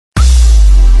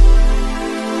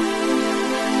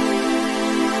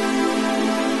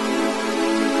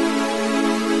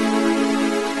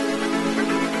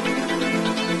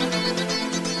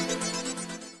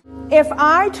If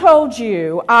I told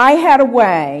you I had a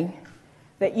way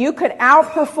that you could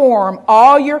outperform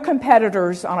all your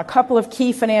competitors on a couple of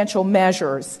key financial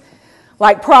measures,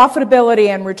 like profitability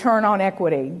and return on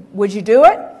equity, would you do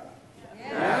it?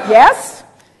 Yes?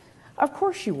 Of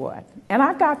course you would. And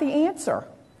I've got the answer.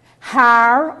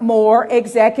 Hire more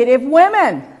executive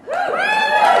women.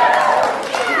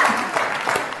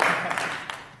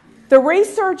 The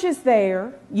research is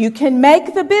there. You can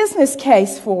make the business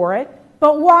case for it.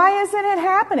 But why isn't it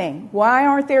happening? Why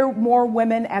aren't there more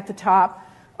women at the top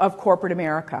of corporate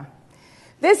America?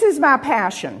 This is my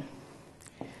passion.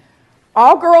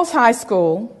 All girls high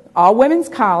school, all women's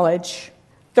college,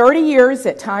 30 years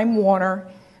at Time Warner,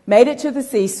 made it to the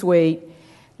C-suite.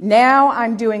 Now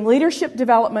I'm doing leadership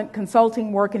development,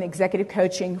 consulting work, and executive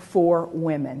coaching for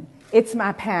women. It's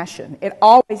my passion. It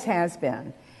always has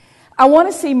been. I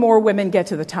want to see more women get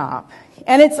to the top.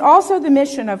 And it's also the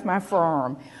mission of my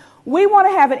firm. We want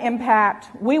to have an impact.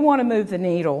 We want to move the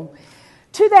needle.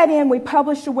 To that end, we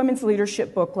published a women's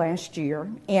leadership book last year,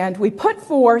 and we put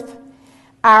forth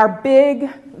our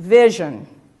big vision.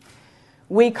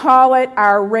 We call it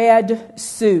our red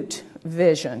suit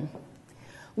vision.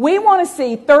 We want to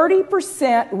see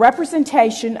 30%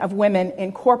 representation of women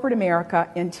in corporate America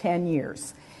in 10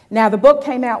 years. Now, the book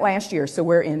came out last year, so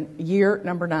we're in year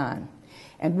number 9,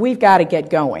 and we've got to get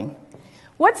going.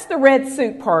 What's the red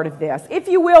suit part of this? If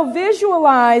you will,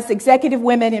 visualize executive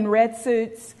women in red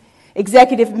suits,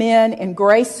 executive men in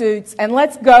gray suits, and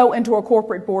let's go into a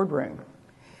corporate boardroom.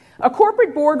 A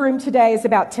corporate boardroom today is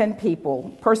about 10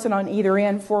 people, person on either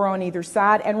end, 4 on either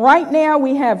side, and right now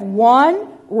we have 1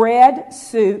 red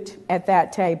suit at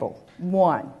that table.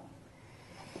 1.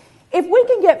 If we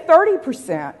can get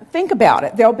 30%, think about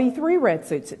it, there'll be 3 red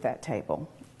suits at that table.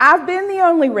 I've been the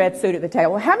only red suit at the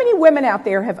table. How many women out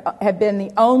there have been the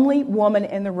only woman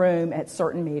in the room at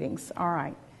certain meetings? All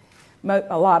right,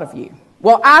 a lot of you.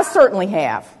 Well, I certainly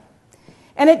have.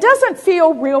 And it doesn't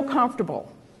feel real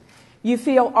comfortable. You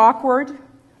feel awkward.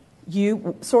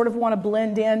 You sort of want to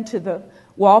blend into the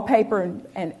wallpaper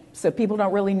and so people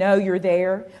don't really know you're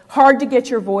there. Hard to get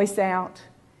your voice out.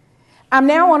 I'm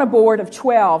now on a board of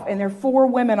 12, and there are 4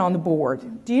 women on the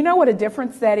board. Do you know what a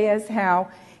difference that is?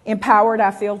 How empowered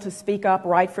I feel to speak up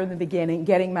right from the beginning,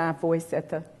 getting my voice at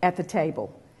the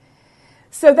table.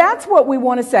 So that's what we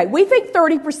want to say. We think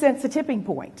 30% is a tipping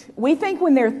point. We think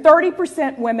when there are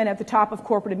 30% women at the top of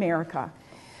corporate America,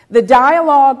 the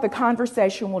dialogue, the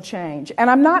conversation will change. And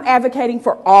I'm not advocating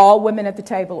for all women at the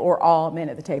table or all men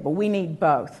at the table. We need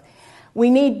both.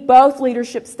 We need both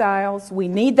leadership styles. We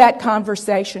need that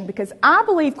conversation because I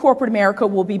believe corporate America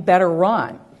will be better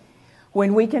run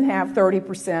when we can have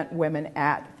 30% women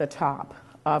at the top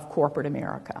of corporate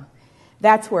America.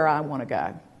 That's where I want to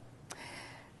go.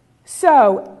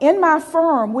 So in my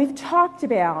firm, we've talked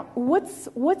about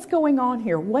what's going on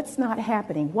here, what's not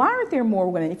happening. Why aren't there more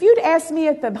women? If you'd asked me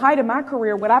at the height of my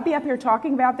career, would I be up here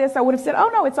talking about this? I would have said, oh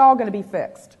no, it's all going to be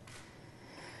fixed.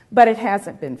 But it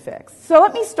hasn't been fixed. So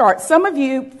let me start. Some of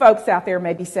you folks out there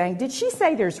may be saying, did she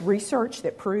say there's research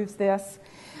that proves this?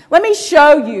 Let me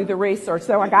show you the research.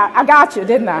 So I got you,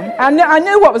 didn't I? I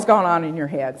knew what was going on in your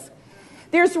heads.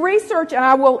 There's research, and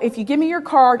I will, if you give me your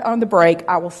card on the break,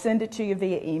 I will send it to you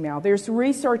via email. There's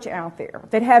research out there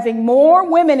that having more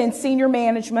women in senior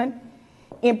management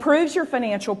improves your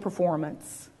financial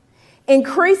performance,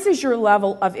 increases your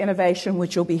level of innovation,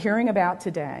 which you'll be hearing about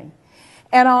today.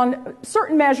 And on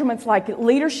certain measurements like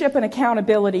leadership and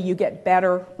accountability, you get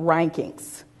better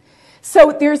rankings.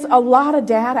 So there's a lot of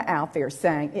data out there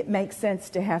saying it makes sense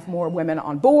to have more women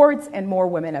on boards and more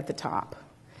women at the top.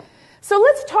 So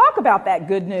let's talk about that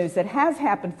good news that has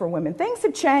happened for women. Things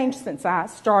have changed since I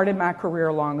started my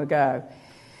career long ago.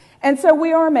 And so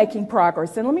we are making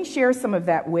progress, and let me share some of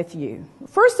that with you.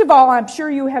 First of all, I'm sure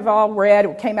you have all read,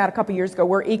 it came out a couple years ago,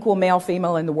 we're equal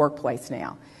male-female in the workplace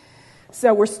now.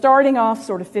 So we're starting off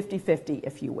sort of 50-50,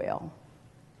 if you will.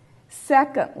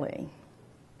 Secondly,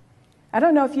 I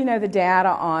don't know if you know the data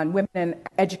on women in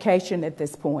education at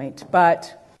this point,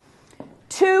 but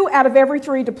 2 out of every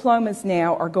 3 diplomas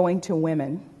now are going to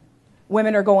women.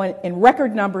 Women are going in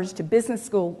record numbers to business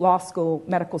school, law school,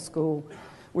 medical school.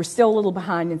 We're still a little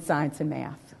behind in science and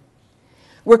math.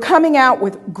 We're coming out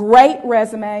with great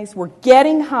resumes. We're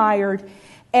getting hired.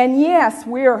 And yes,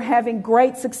 we're having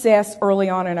great success early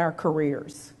on in our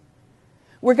careers.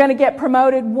 We're going to get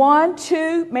promoted 1,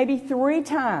 2, maybe 3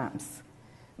 times.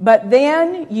 But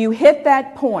then you hit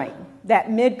that point, that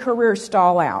mid-career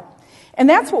stall out. And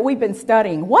that's what we've been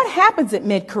studying. What happens at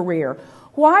mid-career?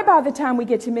 Why by the time we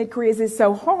get to mid-career is it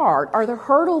so hard? Are the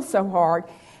hurdles so hard?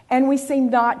 And we seem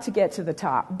not to get to the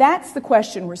top. That's the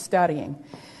question we're studying.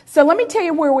 So let me tell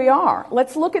you where we are.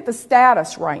 Let's look at the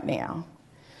status right now.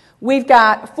 We've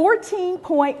got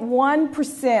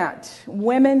 14.1%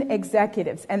 women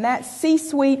executives, and that's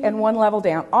C-suite and one level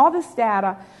down. All this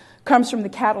data comes from the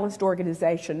Catalyst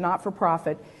organization,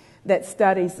 not-for-profit, that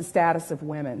studies the status of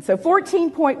women. So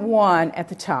 14.1 at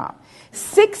the top,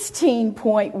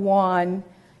 16.1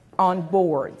 on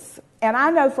boards. And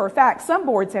I know for a fact some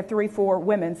boards have 3, 4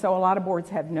 women, so a lot of boards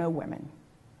have no women.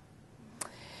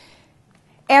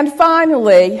 And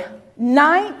finally,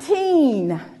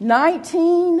 19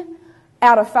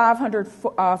 out of 500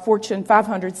 Fortune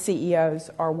 500 CEOs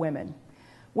are women.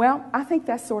 Well, I think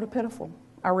that's sort of pitiful.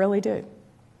 I really do.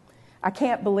 I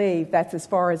can't believe that's as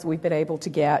far as we've been able to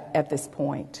get at this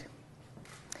point.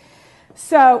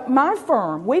 So my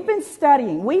firm, we've been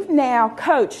studying. We've now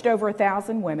coached over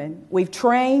 1,000 women. We've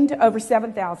trained over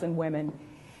 7,000 women.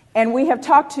 And we have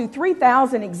talked to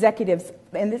 3,000 executives,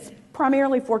 and it's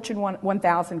primarily Fortune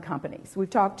 1,000 companies. We've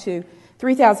talked to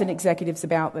 3,000 executives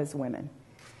about those women.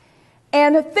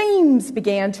 And themes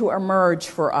began to emerge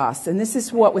for us, and this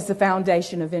is what was the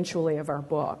foundation eventually of our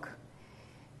book.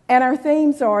 And our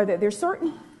themes are that there's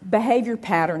certain behavior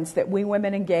patterns that we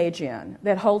women engage in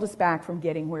that hold us back from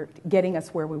getting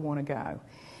us where we want to go.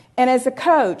 And as a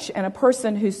coach and a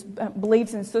person who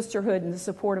believes in sisterhood and the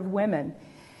support of women,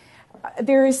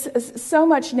 there is so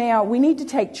much now. We need to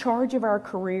take charge of our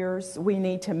careers. We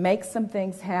need to make some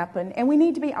things happen, and we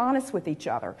need to be honest with each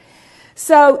other.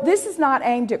 So this is not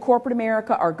aimed at corporate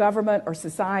America or government or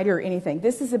society or anything.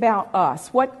 This is about us.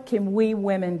 What can we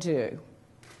women do?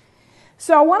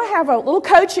 So I want to have a little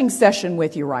coaching session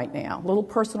with you right now, a little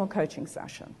personal coaching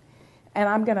session. And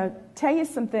I'm going to tell you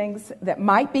some things that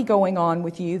might be going on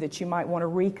with you that you might want to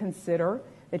reconsider,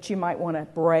 that you might want to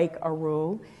break a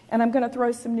rule. And I'm going to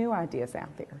throw some new ideas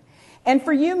out there. And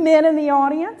for you men in the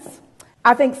audience,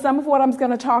 I think some of what I'm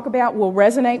going to talk about will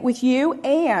resonate with you.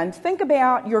 And think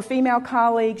about your female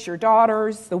colleagues, your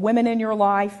daughters, the women in your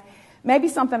life. Maybe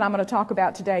something I'm going to talk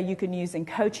about today you can use in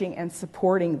coaching and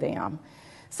supporting them.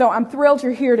 So I'm thrilled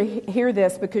you're here to hear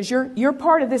this because you're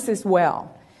part of this as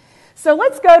well. So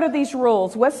let's go to these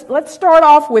rules. Let's start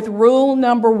off with rule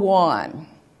number 1.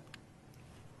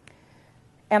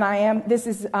 And this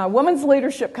is women's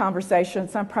leadership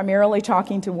conversations. I'm primarily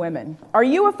talking to women. Are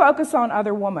you a focus on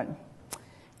other women?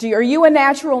 Are you a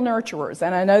natural nurturer?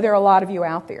 And I know there are a lot of you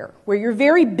out there where you're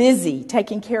very busy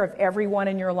taking care of everyone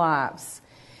in your lives.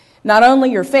 Not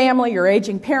only your family, your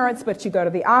aging parents, but you go to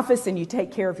the office and you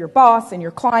take care of your boss and your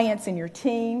clients and your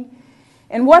team.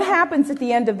 And what happens at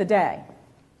the end of the day?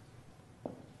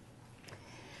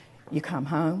 You come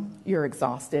home, you're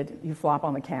exhausted, you flop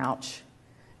on the couch,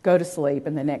 go to sleep,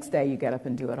 and the next day you get up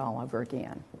and do it all over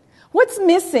again. What's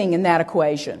missing in that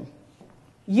equation?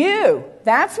 You.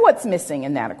 That's what's missing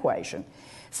in that equation.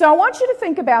 So I want you to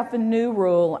think about the new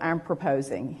rule I'm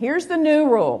proposing. Here's the new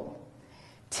rule.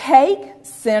 Take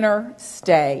center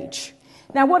stage.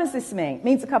 Now, what does this mean? It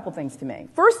means a couple things to me.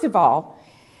 First of all,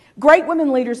 great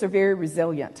women leaders are very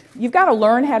resilient. You've got to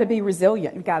learn how to be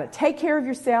resilient. You've got to take care of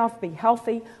yourself, be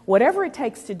healthy, whatever it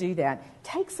takes to do that.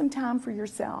 Take some time for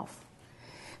yourself.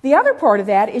 The other part of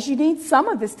that is you need some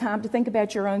of this time to think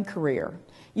about your own career.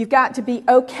 You've got to be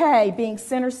okay being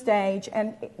center stage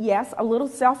and, yes, a little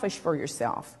selfish for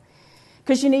yourself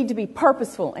because you need to be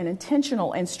purposeful and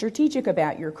intentional and strategic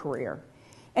about your career.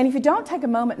 And if you don't take a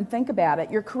moment and think about it,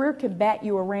 your career can bat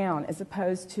you around as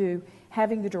opposed to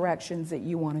having the directions that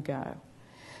you want to go.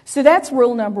 So that's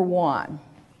rule number 1.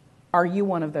 Are you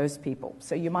one of those people?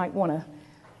 So you might want to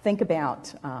think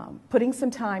about putting some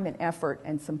time and effort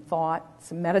and some thought,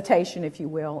 some meditation, if you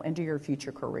will, into your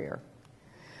future career.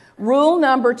 Rule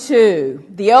number 2,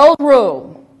 the old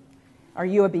rule. Are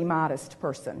you a be modest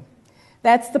person?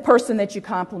 That's the person that you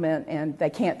compliment and they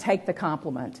can't take the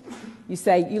compliment. You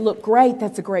say, you look great,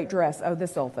 that's a great dress. Oh,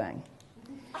 this old thing.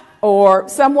 Or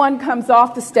someone comes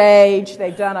off the stage,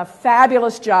 they've done a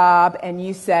fabulous job, and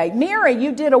you say, Mary,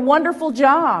 you did a wonderful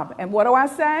job. And what do I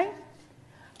say?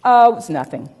 Oh, it's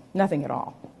nothing at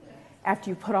all.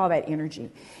 After you put all that energy.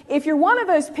 If you're one of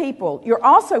those people, you're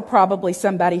also probably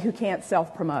somebody who can't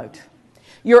self-promote.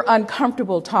 You're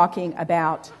uncomfortable talking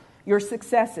about your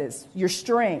successes, your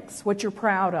strengths, what you're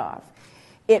proud of.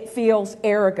 It feels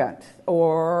arrogant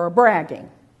or bragging.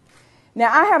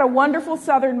 Now, I had a wonderful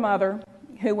Southern mother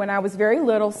who, when I was very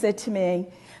little, said to me,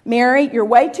 Mary, you're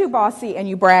way too bossy and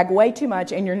you brag way too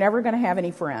much and you're never going to have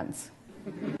any friends.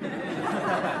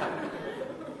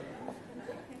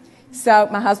 So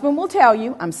my husband will tell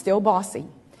you I'm still bossy,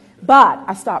 but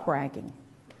I stopped bragging.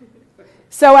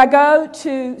 So I go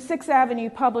to 6th Avenue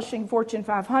Publishing Fortune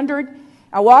 500,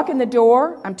 I walk in the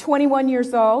door. I'm 21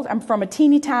 years old. I'm from a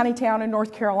teeny tiny town in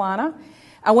North Carolina.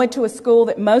 I went to a school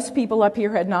that most people up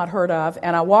here had not heard of,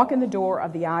 and I walk in the door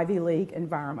of the Ivy League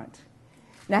environment.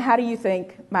 Now, how do you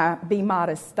think my Be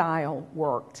Modest style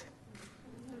worked?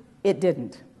 It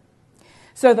didn't.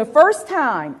 So the first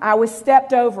time I was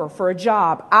stepped over for a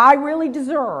job I really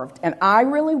deserved and I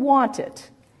really wanted,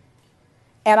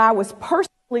 and I was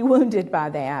personally wounded by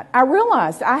that, I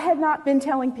realized I had not been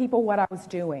telling people what I was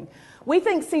doing. We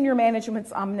think senior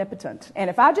management's omnipotent, and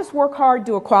if I just work hard,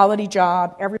 do a quality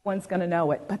job, everyone's going to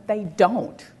know it, but they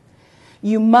don't.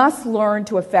 You must learn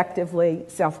to effectively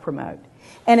self-promote,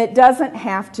 and it doesn't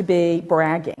have to be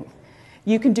bragging.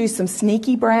 You can do some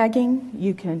sneaky bragging.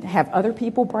 You can have other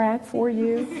people brag for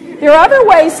you. There are other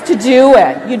ways to do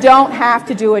it. You don't have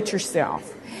to do it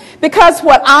yourself. Because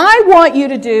what I want you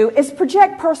to do is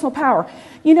project personal power.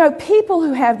 You know, people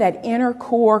who have that inner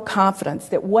core confidence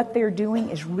that what they're doing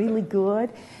is really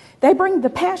good, they bring the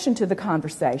passion to the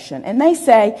conversation. And they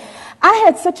say, I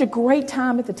had such a great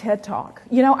time at the TED Talk.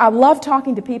 You know, I love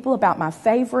talking to people about my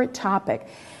favorite topic.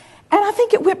 And I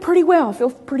think it went pretty well. I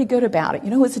feel pretty good about it. You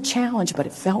know, it was a challenge, but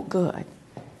it felt good.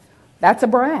 That's a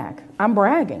brag. I'm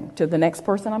bragging to the next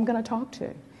person I'm going to talk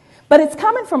to. But it's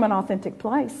coming from an authentic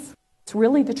place. It's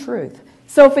really the truth.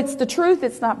 So if it's the truth,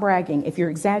 it's not bragging. If you're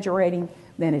exaggerating,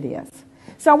 then it is.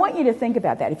 So I want you to think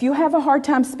about that. If you have a hard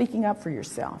time speaking up for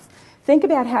yourself, think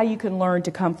about how you can learn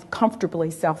to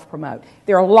comfortably self-promote.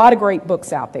 There are a lot of great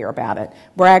books out there about it.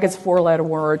 Brag is a 4-letter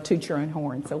word, toot your own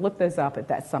horn. So look those up if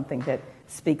that's something that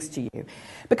speaks to you.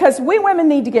 Because we women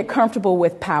need to get comfortable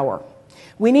with power.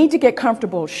 We need to get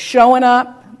comfortable showing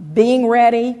up, being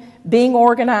ready, being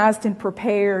organized and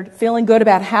prepared, feeling good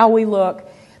about how we look,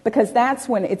 because that's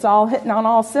when it's all hitting on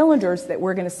all cylinders that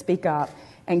we're going to speak up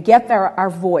and get our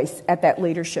voice at that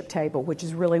leadership table, which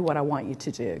is really what I want you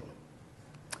to do.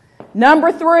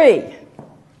 Number 3,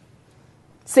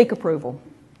 seek approval.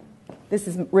 This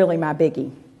is really my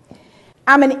biggie.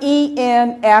 I'm an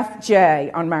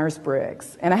ENFJ on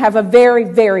Myers-Briggs, and I have a very,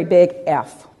 very big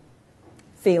F,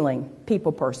 feeling,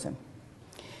 people person.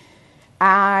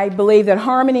 I believe that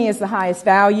harmony is the highest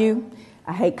value.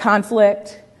 I hate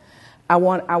conflict. I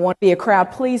want to be a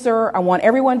crowd pleaser. I want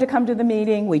everyone to come to the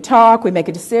meeting. We talk, we make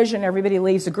a decision, everybody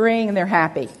leaves agreeing, and they're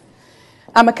happy.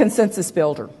 I'm a consensus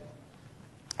builder.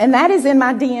 And that is in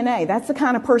my DNA. That's the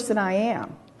kind of person I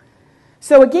am.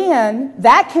 So again,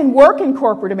 that can work in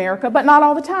corporate America, but not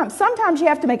all the time. Sometimes you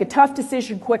have to make a tough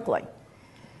decision quickly.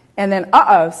 And then,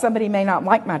 somebody may not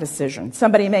like my decision.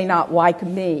 Somebody may not like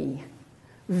me.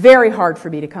 Very hard for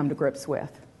me to come to grips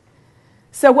with.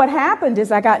 So what happened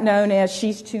is I got known as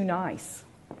she's too nice.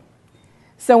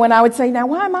 So when I would say, now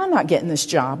why am I not getting this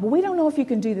job? Well, we don't know if you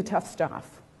can do the tough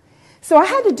stuff. So I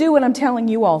had to do what I'm telling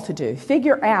you all to do.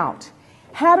 Figure out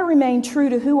how to remain true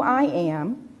to who I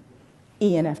am,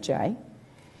 ENFJ,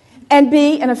 and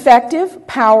be an effective,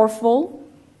 powerful,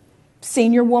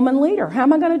 senior woman leader. How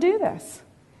am I going to do this?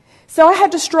 So I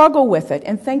had to struggle with it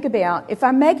and think about, if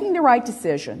I'm making the right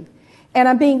decision and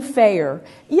I'm being fair,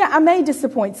 yeah, I may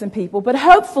disappoint some people, but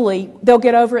hopefully they'll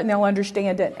get over it and they'll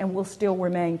understand it and we'll still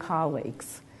remain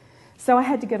colleagues. So I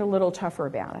had to get a little tougher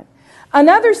about it.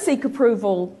 Another seek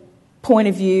approval point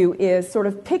of view is sort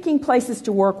of picking places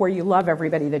to work where you love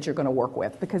everybody that you're going to work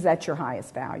with, because that's your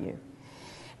highest value.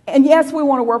 And yes, we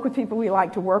want to work with people we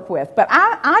like to work with, but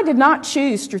I did not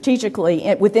choose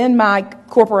strategically within my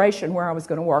corporation where I was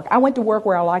going to work. I went to work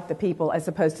where I liked the people as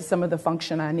opposed to some of the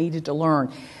function I needed to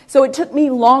learn. So it took me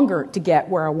longer to get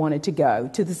where I wanted to go,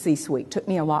 to the C-suite. It took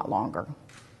me a lot longer.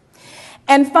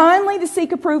 And finally, the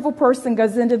seek approval person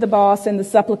goes into the boss in the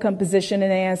supplicant position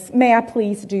and asks, may I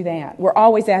please do that? We're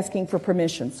always asking for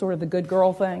permission, sort of the good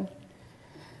girl thing.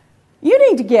 You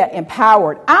need to get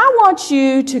empowered. I want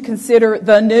you to consider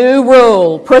the new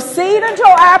rule. Proceed until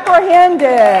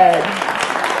apprehended.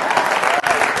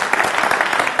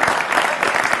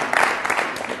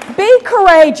 Be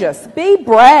courageous. Be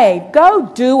brave.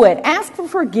 Go do it. Ask for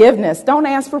forgiveness. Don't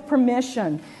ask for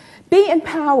permission. Be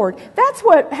empowered. That's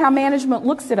how management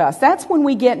looks at us. That's when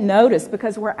we get noticed,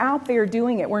 because we're out there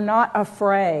doing it. We're not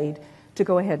afraid to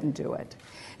go ahead and do it.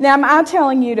 Now, am I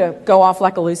telling you to go off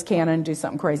like a loose cannon and do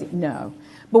something crazy? No.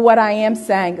 But what I am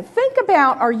saying, think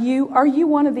about, are you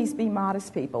one of these be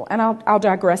modest people? And I'll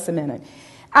digress a minute.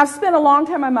 I've spent a long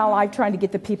time in my life trying to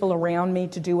get the people around me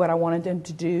to do what I wanted them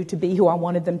to do, to be who I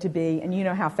wanted them to be, and you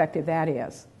know how effective that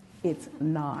is. It's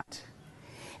not.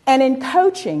 And in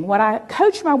coaching, what I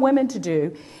coach my women to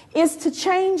do is to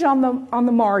change on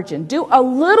the margin. Do a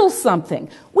little something.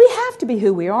 We have to be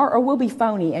who we are, or we'll be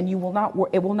phony, and it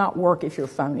will not work if you're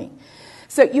phony.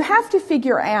 So you have to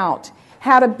figure out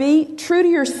how to be true to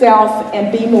yourself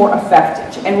and be more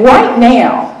effective. And right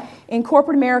now, in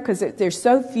corporate America, there's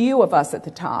so few of us at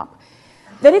the top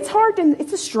that it's hard to,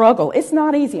 it's a struggle. It's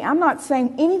not easy. I'm not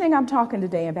saying anything I'm talking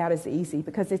today about is easy,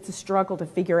 because it's a struggle to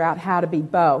figure out how to be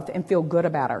both and feel good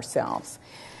about ourselves.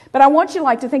 But I want you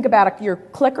to think about your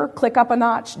clicker, click up a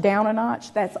notch, down a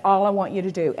notch. That's all I want you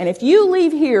to do. And if you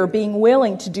leave here being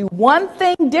willing to do one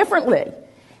thing differently,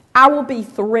 I will be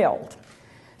thrilled.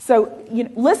 So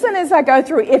listen as I go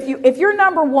through. If your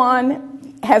number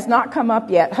one has not come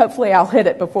up yet, hopefully I'll hit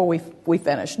it before we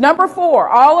finish. Number 4,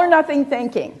 all or nothing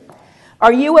thinking.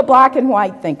 Are you a black and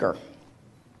white thinker?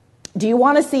 Do you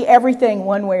want to see everything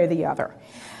one way or the other?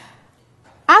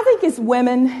 I think as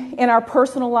women in our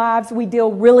personal lives, we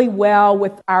deal really well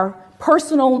with our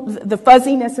the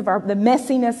fuzziness of the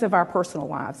messiness of our personal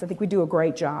lives. I think we do a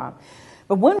great job.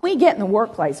 But when we get in the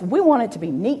workplace, we want it to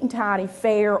be neat and tidy,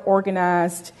 fair,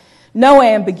 organized, no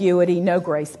ambiguity, no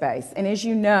gray space. And as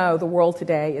you know, the world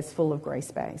today is full of gray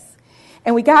space.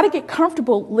 And we got to get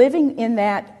comfortable living in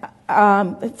that,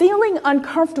 feeling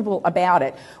uncomfortable about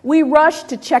it. We rush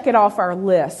to check it off our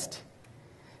list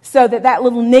so that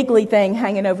little niggly thing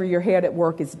hanging over your head at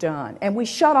work is done. And we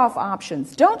shut off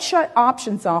options. Don't shut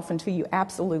options off until you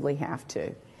absolutely have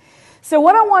to. So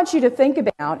what I want you to think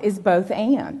about is both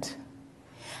and.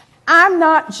 I'm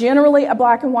not generally a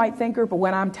black and white thinker, but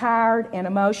when I'm tired and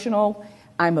emotional,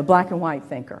 I'm a black and white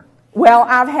thinker. Well,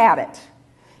 I've had it.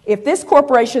 If this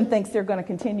corporation thinks they're going to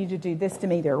continue to do this to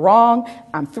me, they're wrong.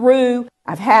 I'm through.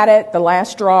 I've had it, the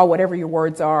last straw, whatever your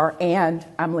words are, and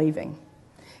I'm leaving.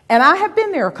 And I have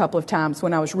been there a couple of times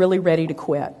when I was really ready to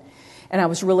quit, and I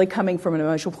was really coming from an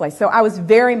emotional place. So I was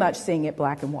very much seeing it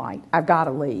black and white. I've got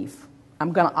to leave.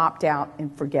 I'm going to opt out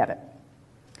and forget it.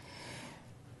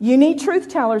 You need truth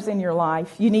tellers in your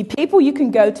life. You need people you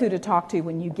can go to talk to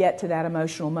when you get to that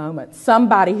emotional moment.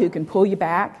 Somebody who can pull you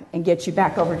back and get you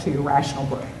back over to your rational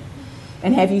brain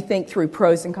and have you think through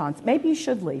pros and cons. Maybe you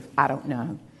should leave. I don't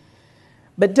know.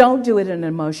 But don't do it in an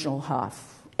emotional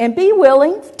huff. And be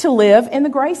willing to live in the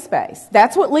gray space.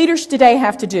 That's what leaders today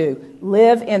have to do.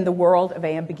 Live in the world of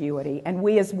ambiguity. And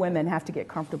we as women have to get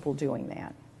comfortable doing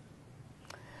that.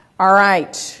 All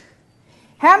right.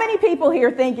 How many people here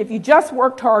think if you just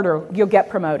worked harder, you'll get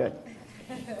promoted?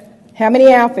 How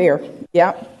many out there?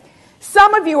 Yeah.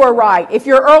 Some of you are right. If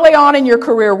you're early on in your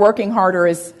career, working harder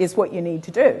is what you need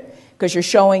to do, because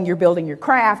you're building your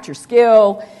craft, your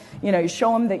skill. You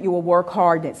show them that you will work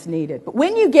hard and it's needed. But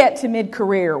when you get to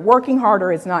mid-career, working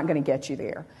harder is not going to get you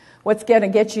there. What's going to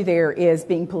get you there is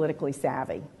being politically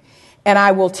savvy. And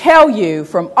I will tell you,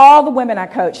 from all the women I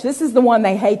coach, this is the one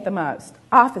they hate the most.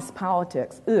 Office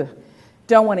politics. Ugh.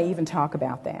 Don't want to even talk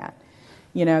about that.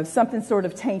 Something sort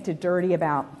of tainted, dirty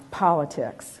about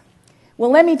politics.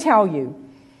 Well, let me tell you,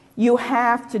 you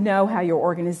have to know how your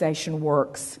organization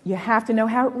works. You have to know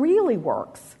how it really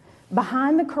works,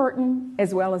 behind the curtain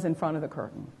as well as in front of the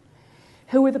curtain.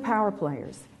 Who are the power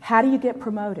players? How do you get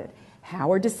promoted?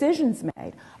 How are decisions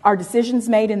made? Are decisions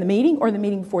made in the meeting or the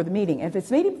meeting before the meeting? If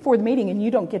it's meeting before the meeting and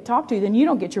you don't get talked to, then you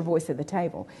don't get your voice at the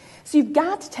table. So you've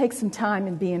got to take some time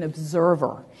and be an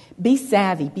observer. Be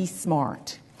savvy, be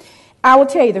smart. I will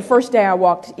tell you, the first day I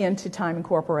walked into Time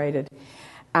Incorporated,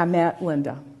 I met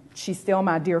Linda. She's still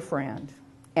my dear friend.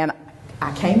 And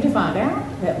I came to find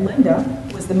out that Linda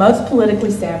was the most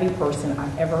politically savvy person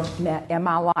I've ever met in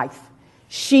my life.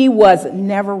 She was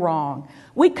never wrong.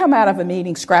 We'd come out of a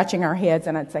meeting scratching our heads,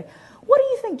 and I'd say, "What do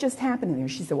you think just happened there?"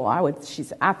 She said, she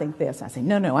said, "I think this." I said,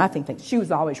 "No, I think that." She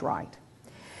was always right.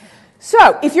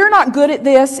 So if you're not good at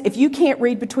this, if you can't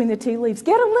read between the tea leaves,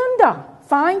 get a Linda.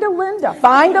 Find a Linda.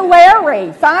 Find a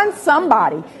Larry. Find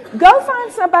somebody. Go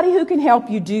find somebody who can help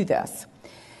you do this.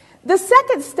 The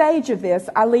second stage of this,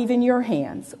 I leave in your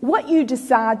hands. What you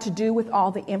decide to do with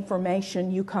all the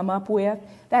information you come up with,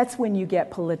 that's when you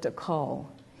get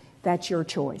political. That's your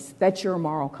choice. That's your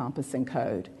moral compass and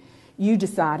code. You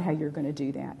decide how you're going to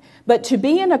do that. But to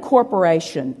be in a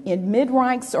corporation in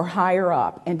mid-ranks or higher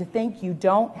up and to think you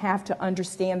don't have to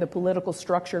understand the political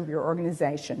structure of your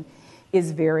organization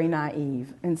is very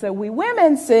naive. And so we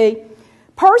women see,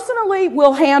 personally,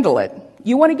 we'll handle it.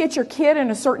 You want to get your kid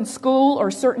in a certain school or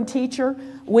a certain teacher,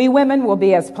 we women will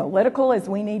be as political as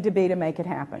we need to be to make it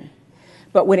happen.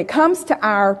 But when it comes to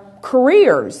our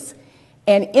careers,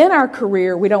 and in our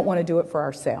career, we don't want to do it for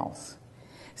ourselves.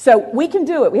 So we can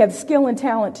do it. We have the skill and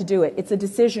talent to do it. It's a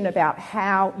decision about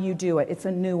how you do it. It's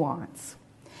a nuance.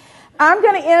 I'm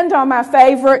going to end on my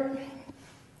favorite.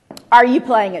 Are you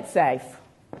playing it safe?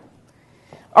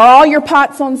 Are all your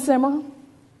pots on simmer?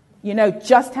 You know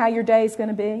just how your day is going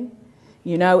to be.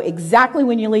 You know exactly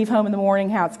when you leave home in the morning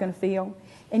how it's going to feel.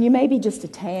 and you may be just a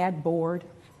tad bored,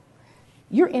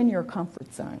 you're in your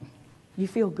comfort zone. You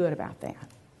feel good about that.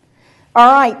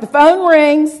 All right, the phone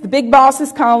rings, the big boss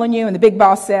is calling you, and the big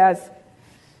boss says,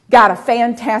 got a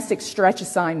fantastic stretch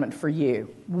assignment for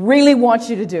you. Really want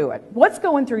you to do it. What's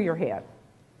going through your head?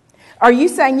 Are you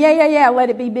saying, yeah, let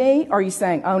it be me? Or are you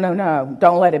saying, oh, no,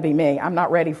 don't let it be me. I'm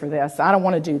not ready for this. I don't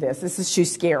want to do this. This is too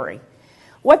scary.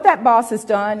 What that boss has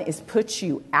done is put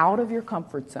you out of your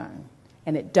comfort zone,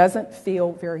 and it doesn't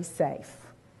feel very safe.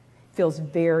 It feels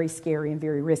very scary and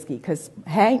very risky because,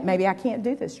 hey, maybe I can't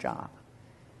do this job.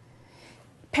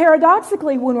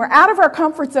 Paradoxically, when we're out of our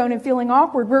comfort zone and feeling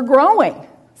awkward, we're growing.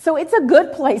 So it's a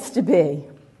good place to be.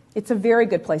 It's a very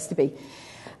good place to be.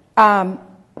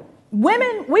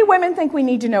 We women think we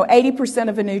need to know 80%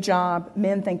 of a new job.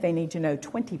 Men think they need to know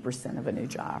 20% of a new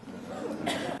job.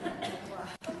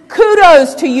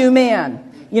 Kudos to you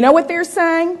men. You know what they're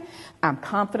saying? I'm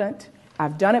confident.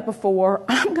 I've done it before.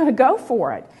 I'm going to go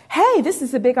for it. Hey, this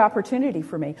is a big opportunity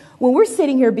for me. When we're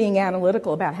sitting here being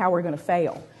analytical about how we're going to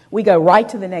fail, we go right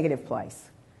to the negative place,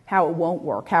 how it won't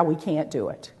work, how we can't do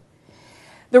it.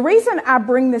 The reason I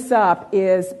bring this up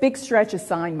is big stretch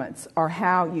assignments are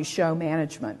how you show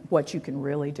management what you can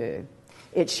really do.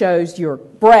 It shows you're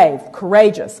brave,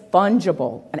 courageous,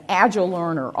 fungible, an agile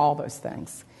learner, all those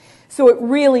things. So it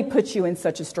really puts you in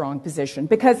such a strong position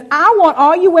because I want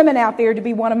all you women out there to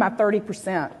be one of my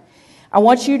 30%. I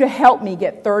want you to help me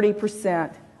get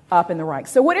 30% up in the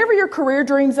ranks. So whatever your career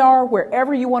dreams are,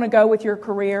 wherever you want to go with your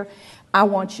career, I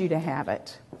want you to have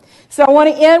it. So I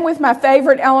want to end with my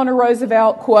favorite Eleanor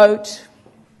Roosevelt quote.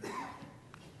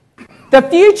 The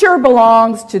future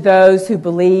belongs to those who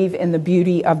believe in the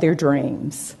beauty of their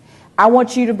dreams. I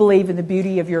want you to believe in the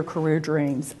beauty of your career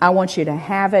dreams. I want you to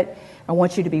have it. I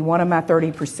want you to be one of my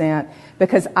 30%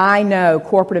 because I know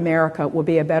corporate America will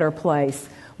be a better place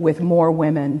with more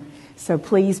women. So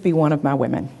please be one of my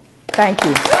women. Thank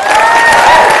you.